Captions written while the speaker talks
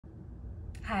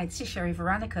Hi, this is Sherry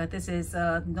Veronica. This is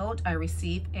a note I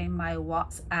received in my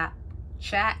WhatsApp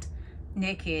chat.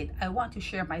 Naked. I want to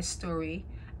share my story,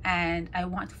 and I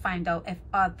want to find out if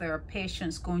other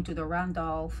patients going to the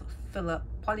Randal Phillips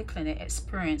Polyclinic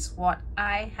experience what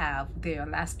I have there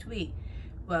last week.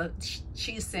 Well,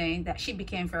 she's saying that she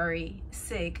became very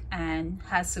sick and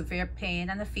had severe pain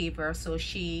and a fever, so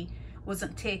she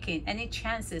wasn't taking any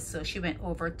chances, so she went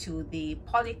over to the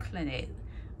polyclinic.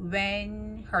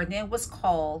 When her name was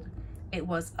called, it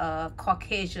was a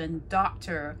Caucasian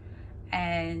doctor,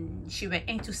 and she went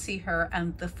in to see her,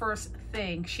 and the first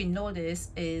thing she noticed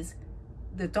is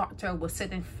the doctor was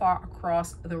sitting far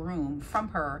across the room from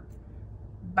her.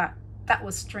 But that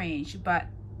was strange, but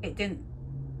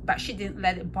she didn't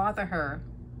let it bother her.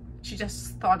 She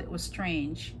just thought it was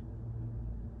strange.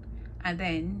 And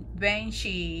then when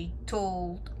she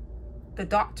told the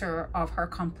doctor of her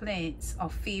complaints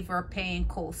of fever, pain,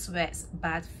 cold sweats,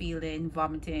 bad feeling,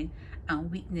 vomiting, and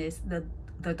weakness,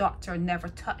 the doctor never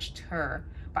touched her,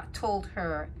 but told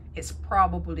her it's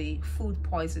probably food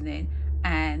poisoning,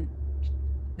 and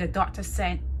the doctor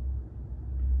sent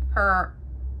her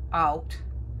out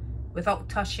without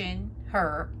touching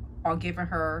her or giving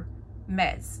her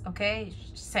meds. Okay,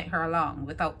 she sent her along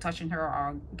without touching her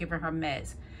or giving her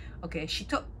meds. Okay, she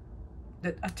took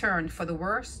a turn for the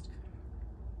worst,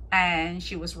 and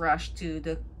she was rushed to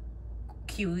the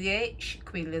QEH,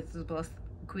 Queen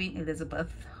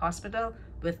Elizabeth Hospital,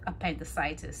 with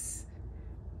appendicitis.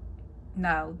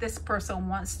 Now, this person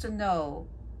wants to know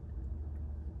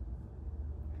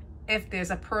if there's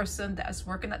a person that's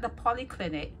working at the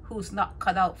polyclinic who's not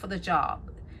cut out for the job.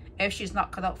 If she's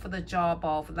not cut out for the job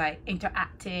of like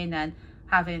interacting and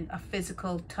having a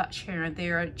physical touch here and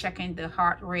there, checking the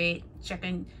heart rate,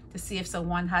 checking to see if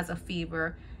someone has a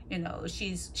fever. You know,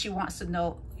 she wants to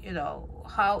know, you know,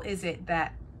 how is it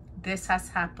that this has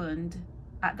happened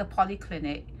at the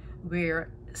polyclinic,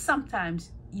 where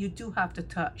sometimes you do have to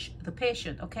touch the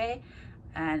patient. Okay,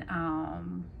 and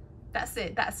that's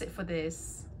it for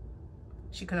this.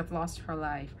 She could have lost her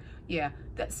life. Yeah,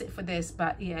 that's it for this.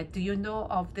 But yeah, do you know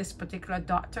of this particular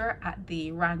doctor at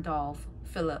the Randal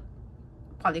Phillips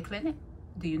Polyclinic?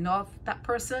 Do you know of that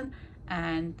person?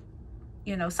 And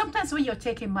you know, sometimes when you're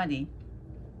taking money,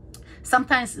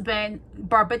 sometimes when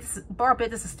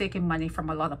Barbados is taking money from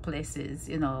a lot of places,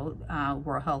 you know,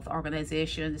 World Health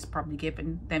Organization is probably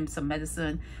giving them some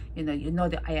medicine. You know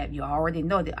you already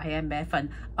know the IMF and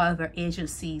other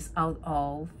agencies out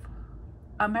of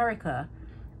America.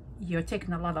 You're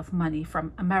taking a lot of money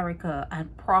from America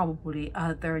and probably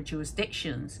other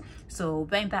jurisdictions. So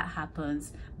when that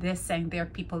happens, they send their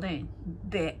people in.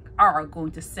 They are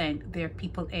going to send their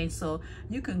people in. So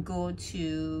you can go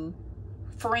to,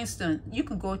 for instance, you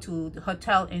can go to the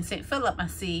hotel in St. Philip and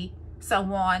see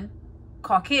someone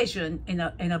Caucasian in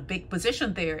a big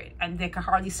position there, and they can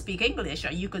hardly speak English.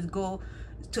 Or you could go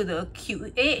to the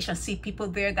QH and see people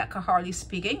there that can hardly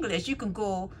speak English. You can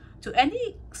go to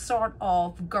any sort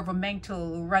of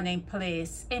governmental running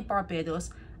place in Barbados,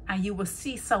 and you will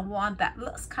see someone that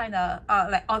looks kind of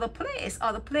like other place,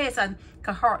 and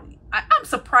can hardly. I'm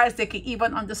surprised they can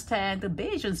even understand the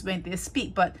Bajans when they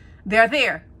speak, but they're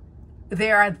there.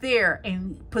 They are there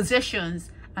in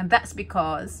positions, and that's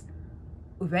because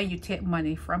when you take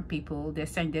money from people, they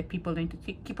send their people in to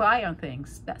keep an eye on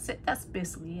things. That's it. That's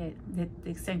basically it.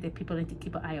 They send their people in to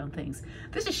keep an eye on things.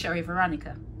 This is Sherry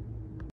Veronica.